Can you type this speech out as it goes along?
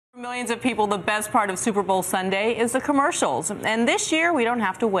Millions of people, the best part of Super Bowl Sunday is the commercials. And this year, we don't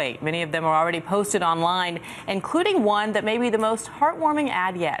have to wait. Many of them are already posted online, including one that may be the most heartwarming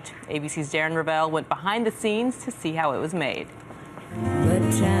ad yet. ABC's Darren Rovell went behind the scenes to see how it was made.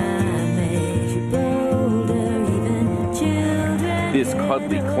 This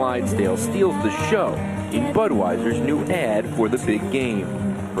cuddly Clydesdale steals the show in Budweiser's new ad for the big game.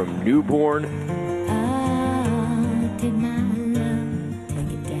 From newborn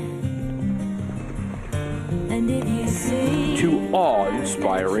to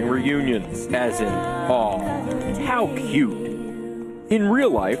awe-inspiring reunion, as in awe. How cute. In real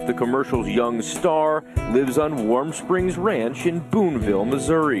life, the commercial's young star lives on Warm Springs Ranch in Boonville,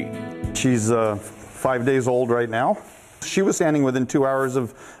 Missouri. She's 5 days old right now. She was standing within 2 hours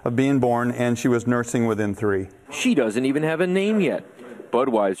of being born, and she was nursing within 3. She doesn't even have a name yet.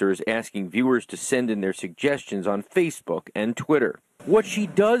 Budweiser is asking viewers to send in their suggestions on Facebook and Twitter. What she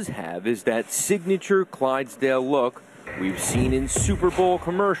does have is that signature Clydesdale look we've seen in Super Bowl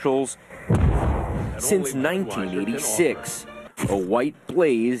commercials since 1986. A white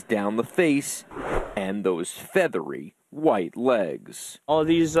blaze down the face and those feathery white legs. All of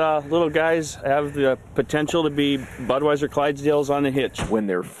these little guys have the potential to be Budweiser Clydesdales on the hitch. When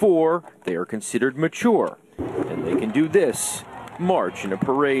they're 4, they are considered mature, and they can do this, march in a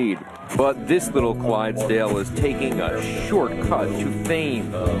parade. But this little Clydesdale is taking a shortcut to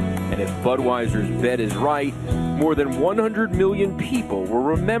fame. And if Budweiser's bet is right, more than 100 million people will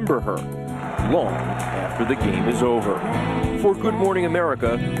remember her long after the game is over. For Good Morning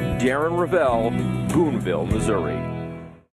America, Darren Rovell, Boonville, Missouri.